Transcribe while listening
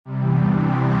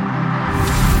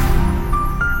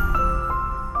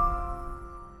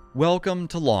Welcome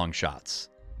to Long Shots.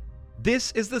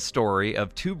 This is the story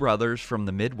of two brothers from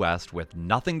the Midwest with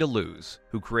nothing to lose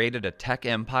who created a tech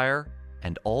empire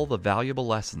and all the valuable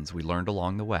lessons we learned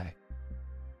along the way.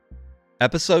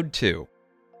 Episode 2,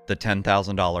 The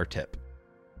 $10,000 Tip.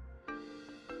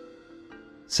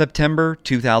 September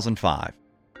 2005.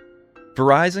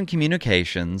 Verizon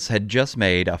Communications had just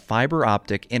made a fiber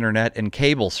optic internet and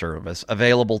cable service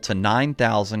available to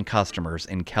 9,000 customers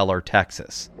in Keller,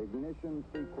 Texas.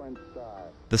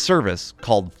 The service,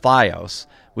 called Fios,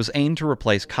 was aimed to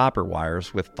replace copper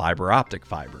wires with fiber optic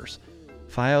fibers.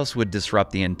 Fios would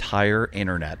disrupt the entire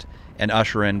internet and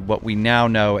usher in what we now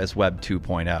know as Web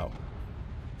 2.0.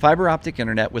 Fiber optic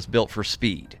internet was built for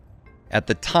speed. At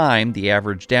the time, the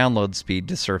average download speed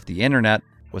to surf the internet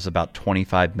was about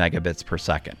 25 megabits per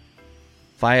second.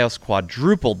 Fios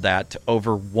quadrupled that to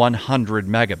over 100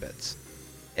 megabits.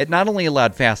 It not only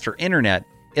allowed faster internet,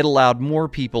 it allowed more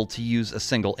people to use a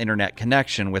single internet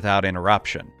connection without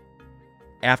interruption.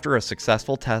 After a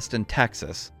successful test in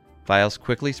Texas, Fios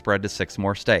quickly spread to 6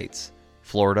 more states: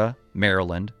 Florida,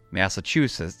 Maryland,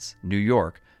 Massachusetts, New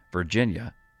York,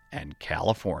 Virginia, and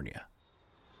California.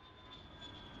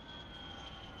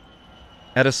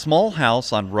 At a small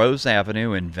house on Rose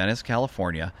Avenue in Venice,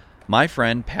 California, my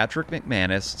friend Patrick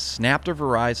McManus snapped a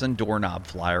Verizon doorknob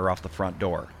flyer off the front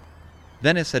door.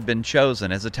 Venice had been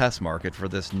chosen as a test market for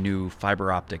this new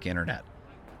fiber optic internet.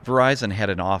 Verizon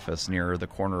had an office near the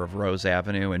corner of Rose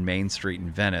Avenue and Main Street in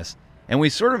Venice, and we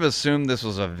sort of assumed this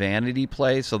was a vanity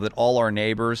play so that all our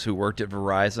neighbors who worked at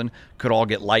Verizon could all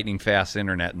get lightning-fast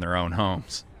internet in their own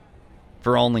homes.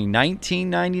 For only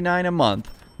 $19.99 a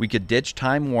month, we could ditch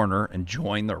Time Warner and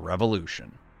join the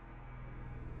revolution.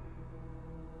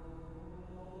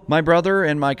 My brother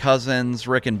and my cousins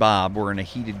Rick and Bob were in a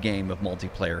heated game of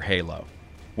multiplayer Halo.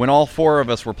 When all 4 of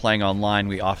us were playing online,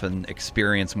 we often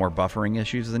experienced more buffering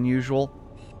issues than usual.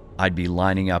 I'd be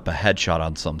lining up a headshot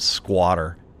on some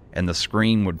squatter, and the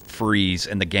screen would freeze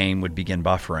and the game would begin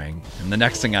buffering. And the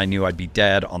next thing I knew, I'd be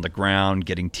dead on the ground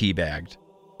getting teabagged,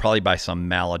 probably by some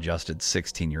maladjusted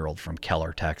 16-year-old from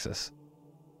Keller, Texas.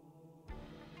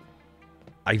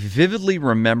 I vividly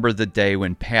remember the day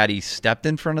when Patty stepped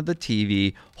in front of the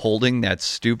TV holding that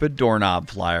stupid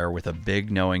doorknob flyer with a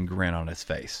big knowing grin on his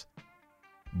face.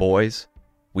 Boys,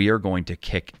 we are going to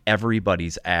kick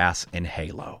everybody's ass in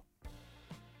Halo.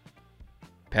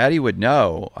 Patty would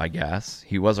know, I guess.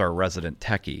 He was our resident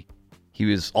techie. He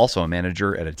was also a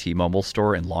manager at a T-Mobile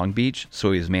store in Long Beach,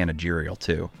 so he was managerial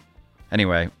too.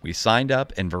 Anyway, we signed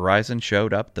up and Verizon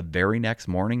showed up the very next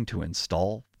morning to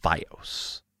install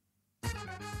Fios.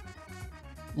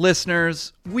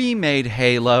 Listeners, we made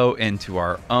Halo into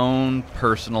our own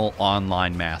personal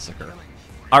online massacre.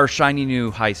 Our shiny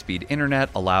new high-speed internet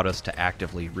allowed us to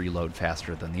actively reload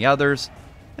faster than the others,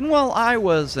 and while I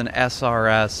was an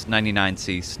SRS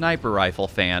 99C sniper rifle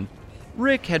fan,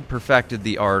 Rick had perfected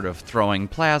the art of throwing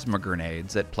plasma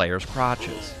grenades at players'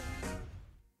 crotches.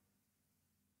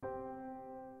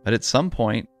 But at some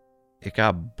point, it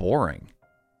got boring.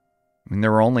 I mean,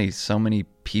 there were only so many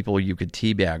people you could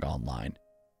teabag online.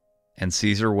 And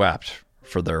Caesar wept,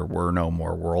 for there were no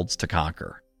more worlds to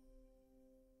conquer.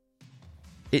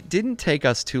 It didn't take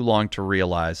us too long to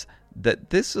realize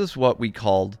that this is what we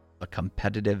called a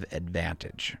competitive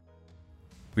advantage.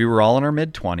 We were all in our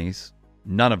mid-20s,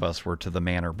 none of us were to the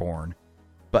manor born,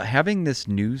 but having this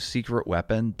new secret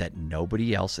weapon that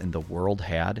nobody else in the world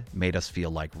had made us feel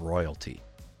like royalty.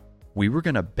 We were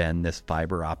going to bend this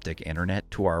fiber optic internet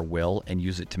to our will and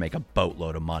use it to make a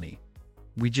boatload of money.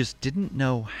 We just didn't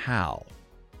know how.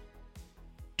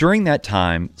 During that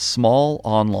time, small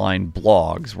online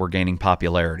blogs were gaining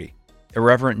popularity.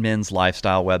 Irreverent men's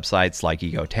lifestyle websites like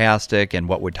Egotastic and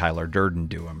What Would Tyler Durden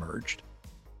Do emerged.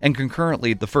 And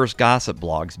concurrently, the first gossip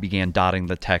blogs began dotting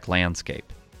the tech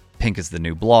landscape. Pink is the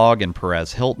New Blog and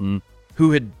Perez Hilton,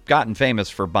 who had gotten famous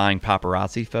for buying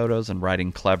paparazzi photos and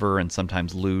writing clever and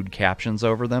sometimes lewd captions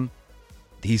over them.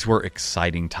 These were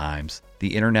exciting times.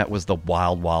 The internet was the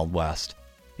wild, wild west.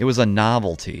 It was a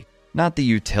novelty, not the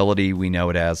utility we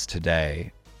know it as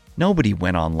today. Nobody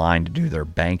went online to do their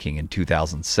banking in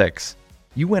 2006.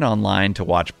 You went online to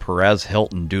watch Perez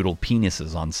Hilton doodle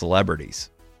penises on celebrities.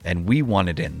 And we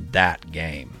wanted in that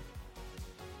game.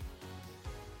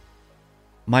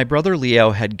 My brother Leo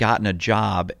had gotten a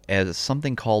job as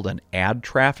something called an ad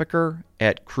trafficker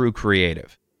at Crew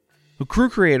Creative. Crew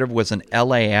Creative was an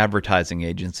LA advertising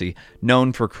agency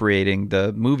known for creating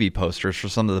the movie posters for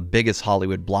some of the biggest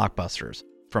Hollywood blockbusters,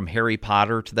 from Harry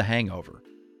Potter to The Hangover.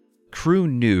 Crew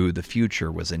knew the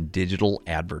future was in digital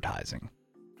advertising.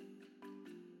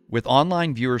 With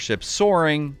online viewership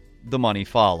soaring, the money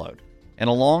followed. and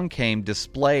along came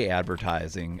display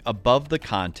advertising above the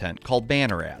content called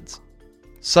banner ads.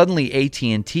 Suddenly,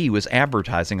 AT&T was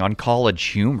advertising on College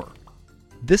Humor.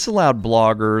 This allowed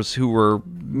bloggers who were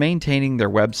maintaining their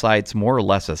websites more or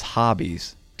less as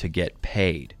hobbies to get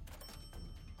paid.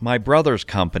 My brother's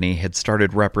company had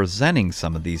started representing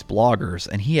some of these bloggers,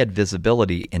 and he had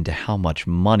visibility into how much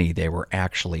money they were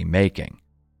actually making.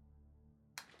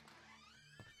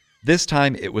 This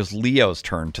time, it was Leo's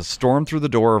turn to storm through the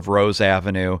door of Rose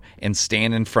Avenue and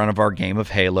stand in front of our game of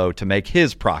Halo to make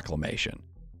his proclamation.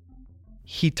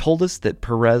 He told us that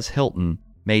Perez Hilton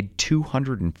made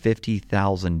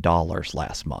 $250,000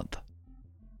 last month.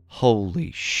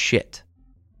 Holy shit.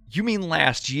 You mean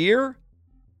last year?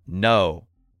 No,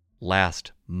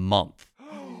 last month.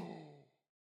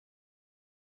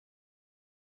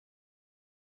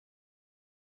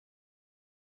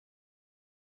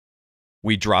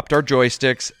 We dropped our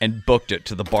joysticks and booked it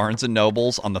to the Barnes &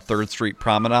 Nobles on the 3rd Street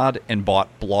Promenade and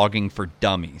bought Blogging for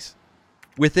Dummies.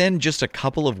 Within just a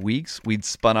couple of weeks, we'd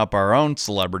spun up our own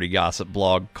celebrity gossip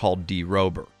blog called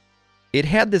D-Rober. It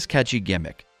had this catchy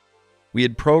gimmick. We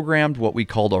had programmed what we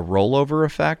called a rollover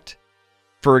effect.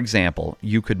 For example,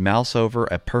 you could mouse over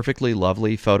a perfectly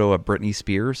lovely photo of Britney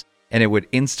Spears, and it would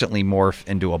instantly morph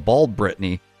into a bald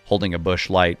Britney holding a Busch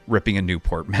Light, ripping a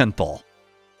Newport menthol.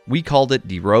 We called it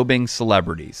derobing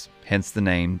celebrities, hence the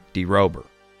name D-Rober.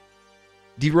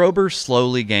 D-Rober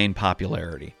slowly gained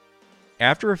popularity.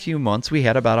 After a few months, we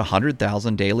had about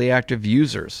 100,000 daily active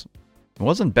users. It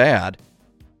wasn't bad.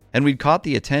 And we'd caught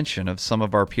the attention of some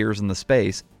of our peers in the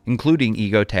space, including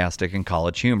Egotastic and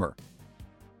College Humor.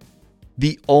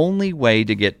 The only way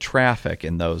to get traffic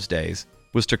in those days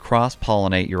was to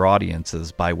cross-pollinate your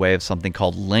audiences by way of something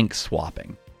called link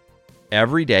swapping.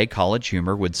 Every day, College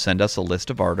Humor would send us a list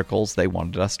of articles they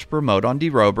wanted us to promote on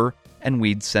D-Rober, and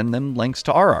we'd send them links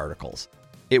to our articles.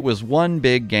 It was one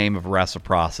big game of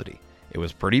reciprocity. It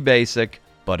was pretty basic,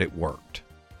 but it worked.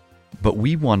 But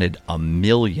we wanted 1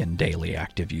 million daily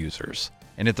active users,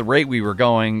 and at the rate we were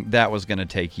going, that was going to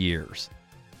take years.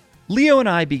 Leo and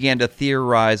I began to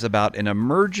theorize about an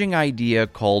emerging idea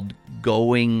called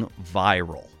going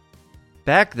viral.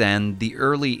 Back then, the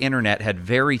early internet had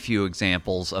very few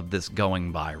examples of this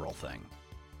going viral thing.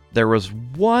 There was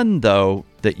one, though,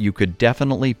 that you could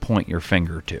definitely point your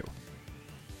finger to.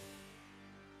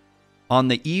 On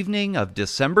the evening of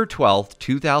December 12th,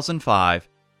 2005,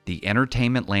 the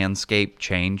entertainment landscape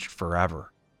changed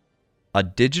forever. A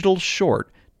digital short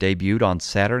debuted on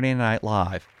Saturday Night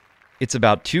Live. It's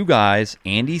about two guys,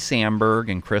 Andy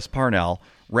Samberg and Chris Parnell,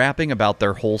 rapping about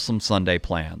their wholesome Sunday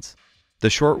plans. The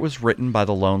short was written by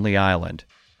The Lonely Island.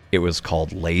 It was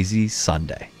called Lazy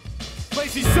Sunday.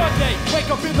 Lazy Sunday, wake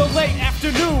up in the late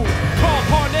afternoon. Call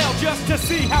Parnell just to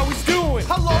see how he's doing.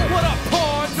 Hello, what up,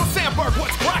 Parn? Yo, Samberg,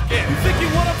 what's cracking? You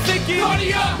thinking what I'm thinking?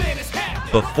 Party up! Man, it's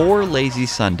happening. Before Lazy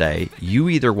Sunday, you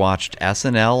either watched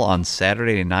SNL on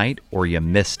Saturday night or you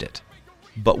missed it.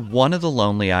 But one of the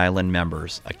Lonely Island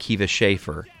members, Akiva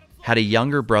Schaffer, had a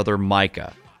younger brother,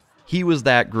 Micah. He was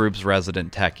that group's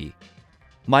resident techie.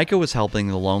 Micah was helping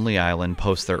the Lonely Island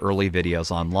post their early videos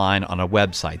online on a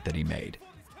website that he made.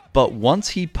 But once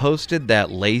he posted that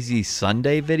Lazy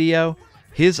Sunday video,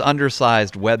 his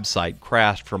undersized website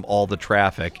crashed from all the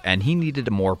traffic, and he needed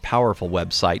a more powerful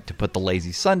website to put the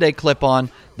Lazy Sunday clip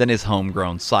on than his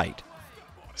homegrown site.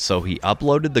 So he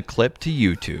uploaded the clip to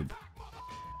YouTube.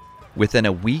 Within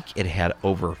a week, it had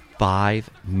over 5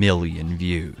 million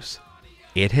views.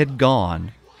 It had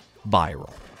gone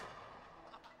viral.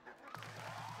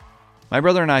 My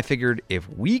brother and I figured if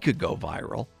we could go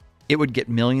viral, it would get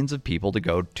millions of people to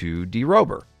go to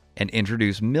D-Rober and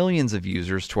introduce millions of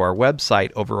users to our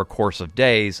website over a course of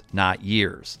days, not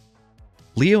years.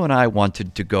 Leo and I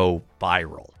wanted to go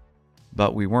viral,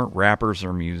 but we weren't rappers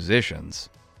or musicians.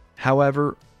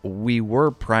 However, we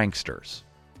were pranksters.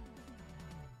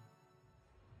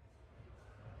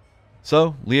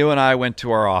 So, Leo and I went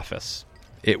to our office.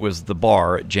 It was the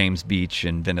bar at James Beach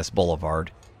and Venice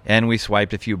Boulevard, and we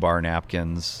swiped a few bar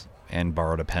napkins and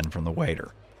borrowed a pen from the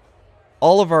waiter.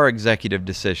 All of our executive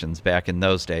decisions back in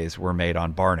those days were made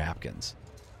on bar napkins.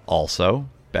 Also,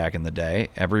 back in the day,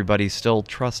 everybody still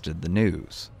trusted the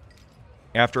news.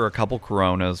 After a couple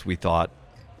Coronas, we thought,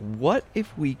 what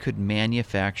if we could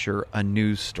manufacture a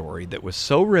news story that was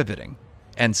so riveting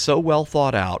and so well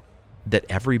thought out that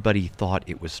everybody thought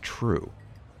it was true?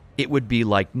 It would be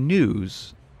like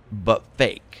news, but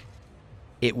fake.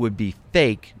 It would be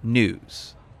fake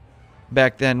news.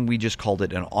 Back then, we just called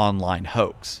it an online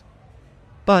hoax.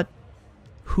 But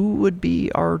who would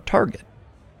be our target?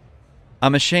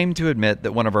 I'm ashamed to admit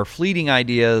that one of our fleeting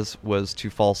ideas was to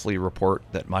falsely report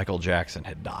that Michael Jackson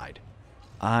had died.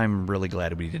 I'm really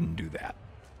glad we didn't do that.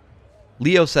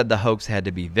 Leo said the hoax had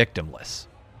to be victimless,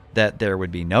 that there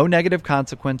would be no negative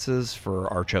consequences for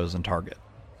our chosen target.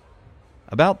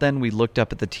 About then, we looked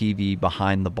up at the TV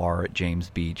behind the bar at James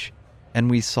Beach, and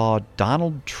we saw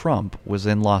Donald Trump was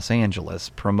in Los Angeles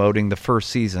promoting the first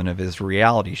season of his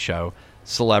reality show,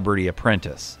 Celebrity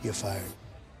Apprentice. You're fired.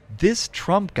 This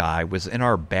Trump guy was in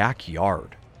our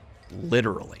backyard,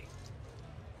 literally.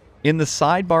 In the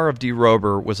sidebar of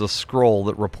DeRober was a scroll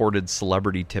that reported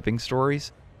celebrity tipping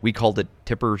stories. We called it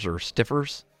Tippers or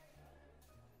Stiffers.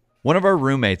 One of our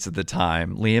roommates at the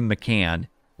time, Liam McCann,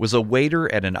 was a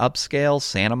waiter at an upscale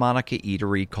Santa Monica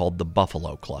eatery called the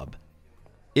Buffalo Club.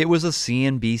 It was a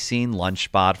C&B scene lunch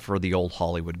spot for the old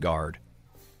Hollywood guard.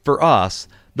 For us,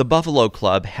 the Buffalo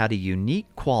Club had a unique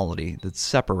quality that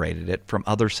separated it from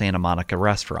other Santa Monica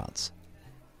restaurants.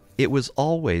 It was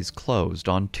always closed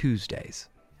on Tuesdays.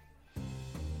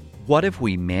 What if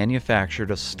we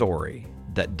manufactured a story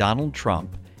that Donald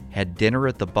Trump had dinner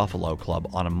at the Buffalo Club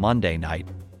on a Monday night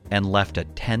and left a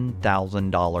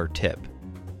 $10,000 tip?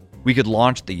 We could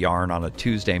launch the yarn on a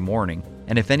Tuesday morning,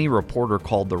 and if any reporter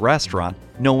called the restaurant,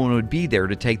 no one would be there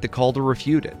to take the call to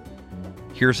refute it.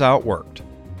 Here's how it worked.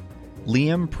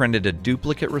 Liam printed a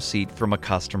duplicate receipt from a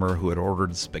customer who had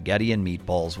ordered spaghetti and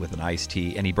meatballs with an iced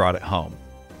tea, and he brought it home.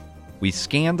 We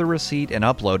scanned the receipt and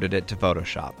uploaded it to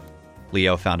Photoshop.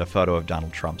 Leo found a photo of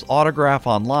Donald Trump's autograph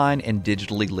online and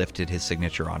digitally lifted his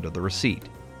signature onto the receipt.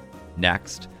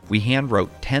 Next, we handwrote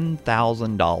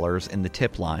 $10,000 in the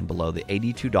tip line below the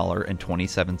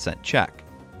 $82.27 check.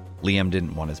 Liam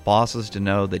didn't want his bosses to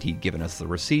know that he'd given us the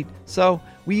receipt, so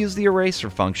we used the eraser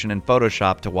function in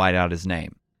Photoshop to white out his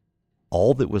name.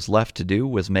 All that was left to do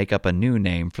was make up a new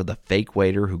name for the fake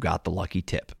waiter who got the lucky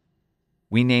tip.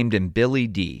 We named him Billy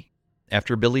D,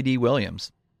 after Billy D.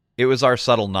 Williams. It was our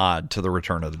subtle nod to the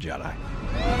Return of the Jedi.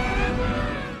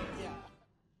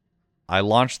 I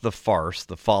launched the farce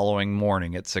the following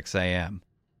morning at 6 a.m.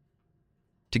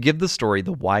 To give the story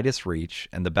the widest reach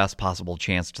and the best possible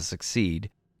chance to succeed,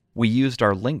 we used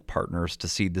our link partners to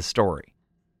seed the story.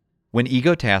 When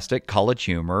Egotastic, College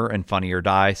Humor, and Funny or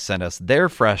Die sent us their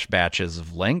fresh batches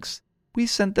of links, we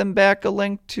sent them back a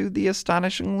link to the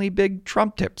astonishingly big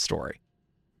Trump tip story.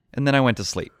 And then I went to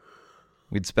sleep.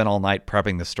 We'd spent all night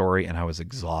prepping the story, and I was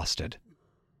exhausted.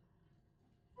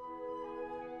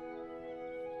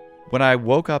 When I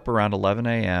woke up around 11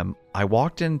 a.m., I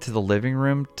walked into the living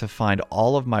room to find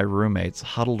all of my roommates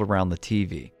huddled around the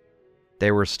TV.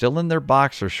 They were still in their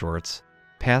boxer shorts,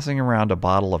 passing around a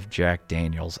bottle of Jack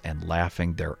Daniels and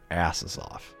laughing their asses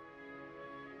off.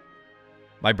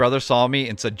 My brother saw me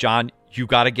and said, "John, you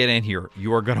got to get in here.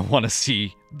 You are going to want to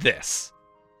see this."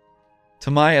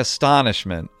 To my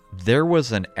astonishment, there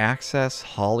was an Access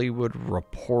Hollywood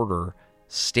reporter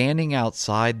standing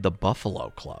outside the Buffalo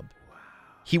Club.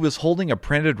 He was holding a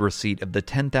printed receipt of the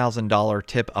 $10,000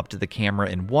 tip up to the camera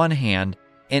in one hand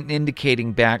and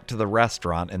indicating back to the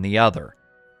restaurant in the other.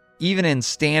 Even in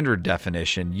standard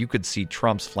definition, you could see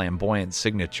Trump's flamboyant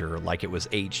signature like it was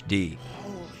HD.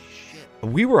 Holy shit.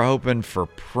 We were hoping for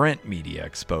print media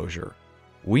exposure.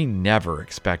 We never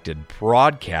expected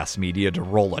broadcast media to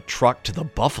roll a truck to the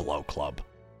Buffalo Club.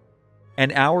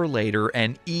 An hour later,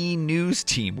 an E! News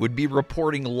team would be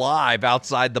reporting live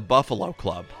outside the Buffalo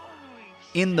Club.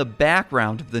 In the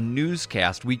background of the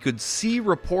newscast, we could see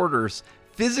reporters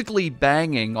physically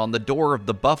banging on the door of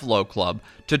the Buffalo Club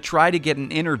to try to get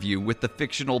an interview with the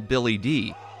fictional Billy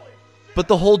D. But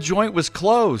the whole joint was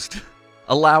closed,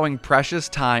 allowing precious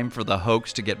time for the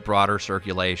hoax to get broader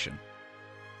circulation.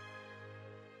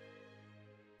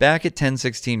 Back at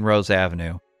 1016 Rose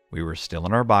Avenue, we were still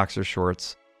in our boxer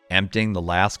shorts, emptying the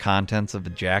last contents of a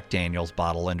Jack Daniels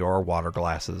bottle into our water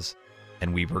glasses,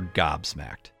 and we were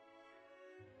gobsmacked.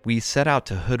 We set out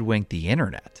to hoodwink the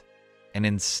internet, and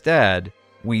instead,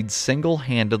 we'd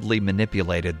single-handedly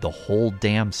manipulated the whole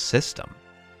damn system.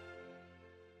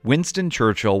 Winston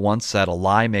Churchill once said a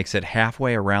lie makes it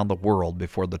halfway around the world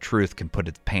before the truth can put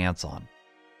its pants on.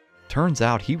 Turns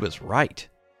out he was right.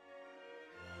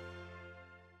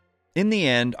 In the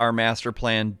end, our master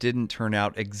plan didn't turn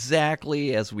out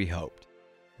exactly as we hoped.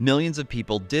 Millions of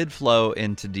people did flow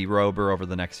into DeRober over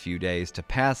the next few days to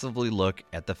passively look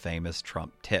at the famous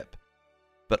Trump tip.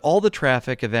 But all the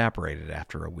traffic evaporated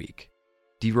after a week.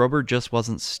 DeRober just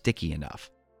wasn't sticky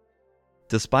enough.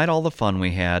 Despite all the fun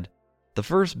we had, the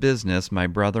first business my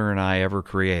brother and I ever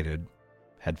created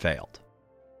had failed.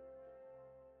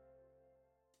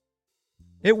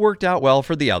 It worked out well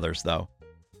for the others, though.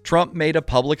 Trump made a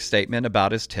public statement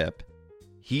about his tip.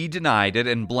 He denied it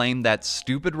and blamed that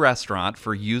stupid restaurant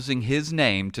for using his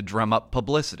name to drum up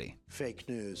publicity. Fake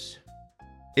news.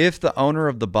 If the owner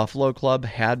of the Buffalo Club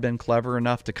had been clever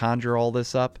enough to conjure all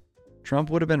this up, Trump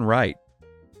would have been right.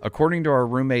 According to our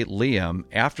roommate Liam,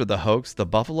 after the hoax, the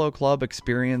Buffalo Club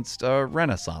experienced a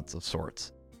renaissance of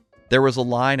sorts. There was a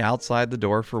line outside the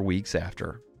door for weeks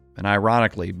after, and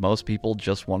ironically, most people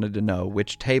just wanted to know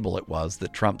which table it was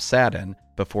that Trump sat in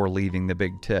before leaving the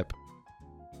big tip.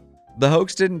 The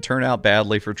hoax didn't turn out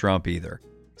badly for Trump either.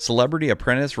 Celebrity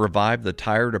Apprentice revived the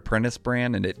Tired Apprentice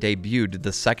brand, and it debuted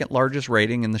the second largest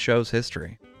rating in the show's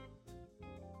history.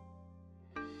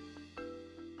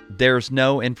 There's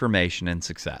no information in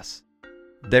success.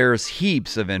 There's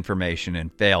heaps of information in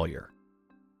failure.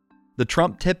 The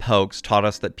Trump tip hoax taught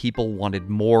us that people wanted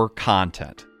more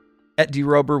content. At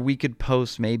DeRober, we could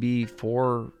post maybe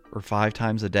 4 or 5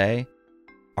 times a day.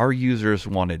 Our users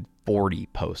wanted 40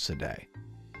 posts a day.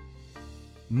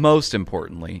 Most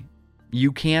importantly,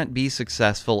 you can't be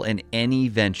successful in any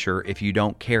venture if you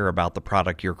don't care about the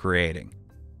product you're creating.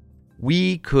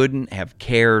 We couldn't have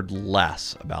cared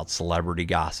less about celebrity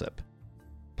gossip.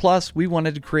 Plus, we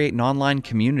wanted to create an online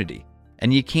community,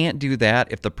 and you can't do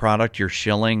that if the product you're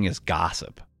shilling is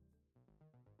gossip.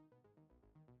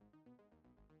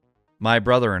 My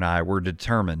brother and I were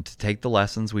determined to take the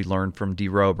lessons we learned from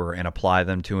DeRober and apply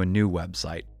them to a new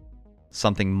website,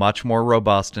 something much more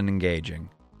robust and engaging.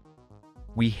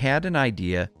 We had an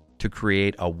idea to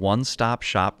create a one-stop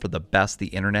shop for the best the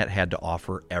internet had to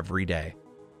offer every day.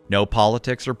 No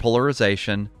politics or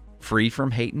polarization, free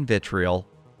from hate and vitriol.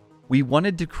 We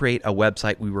wanted to create a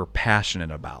website we were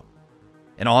passionate about,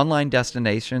 an online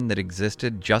destination that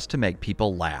existed just to make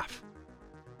people laugh.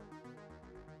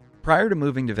 Prior to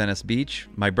moving to Venice Beach,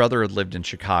 my brother had lived in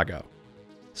Chicago.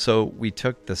 So we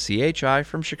took the CHI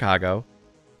from Chicago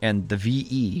and the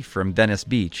VE from Venice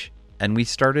Beach, and we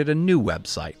started a new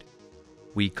website.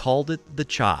 We called it The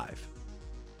Chive.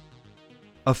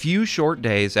 A few short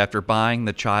days after buying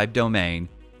the Chive domain,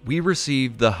 we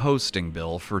received the hosting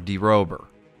bill for DeRober.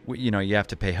 You have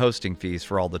to pay hosting fees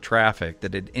for all the traffic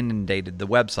that had inundated the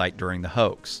website during the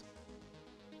hoax.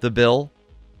 The bill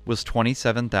was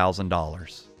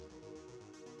 $27,000.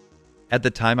 At the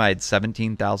time, I had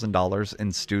 $17,000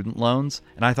 in student loans,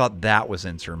 and I thought that was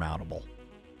insurmountable.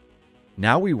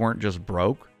 Now we weren't just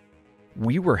broke,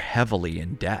 we were heavily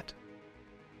in debt.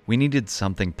 We needed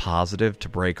something positive to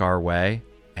break our way,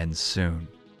 and soon.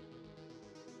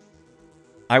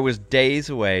 I was days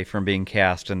away from being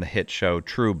cast in the hit show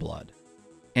True Blood,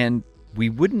 and we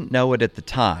wouldn't know it at the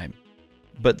time,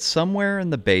 but somewhere in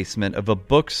the basement of a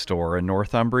bookstore in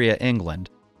Northumbria, England,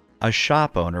 a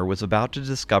shop owner was about to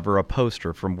discover a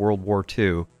poster from World War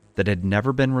II that had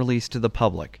never been released to the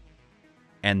public,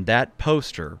 and that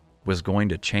poster was going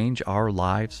to change our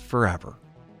lives forever.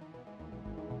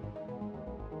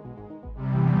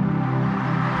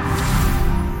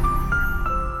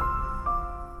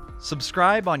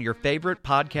 Subscribe on your favorite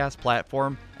podcast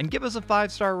platform and give us a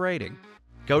 5-star rating.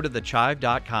 Go to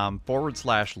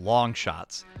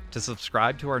thechive.com/longshots to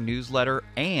subscribe to our newsletter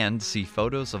and see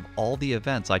photos of all the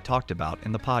events I talked about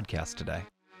in the podcast today.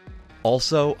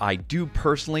 Also, I do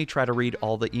personally try to read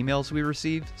all the emails we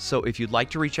received, so if you'd like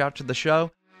to reach out to the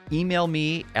show, email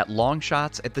me at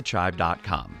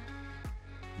longshots@thechive.com.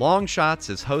 Long Shots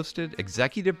is hosted,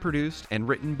 executive produced, and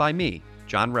written by me,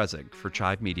 John Resig, for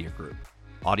Chive Media Group.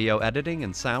 Audio editing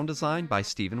and sound design by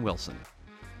Stephen Wilson.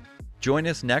 Join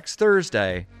us next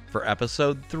Thursday for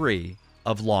episode 3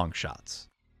 of Long Shots.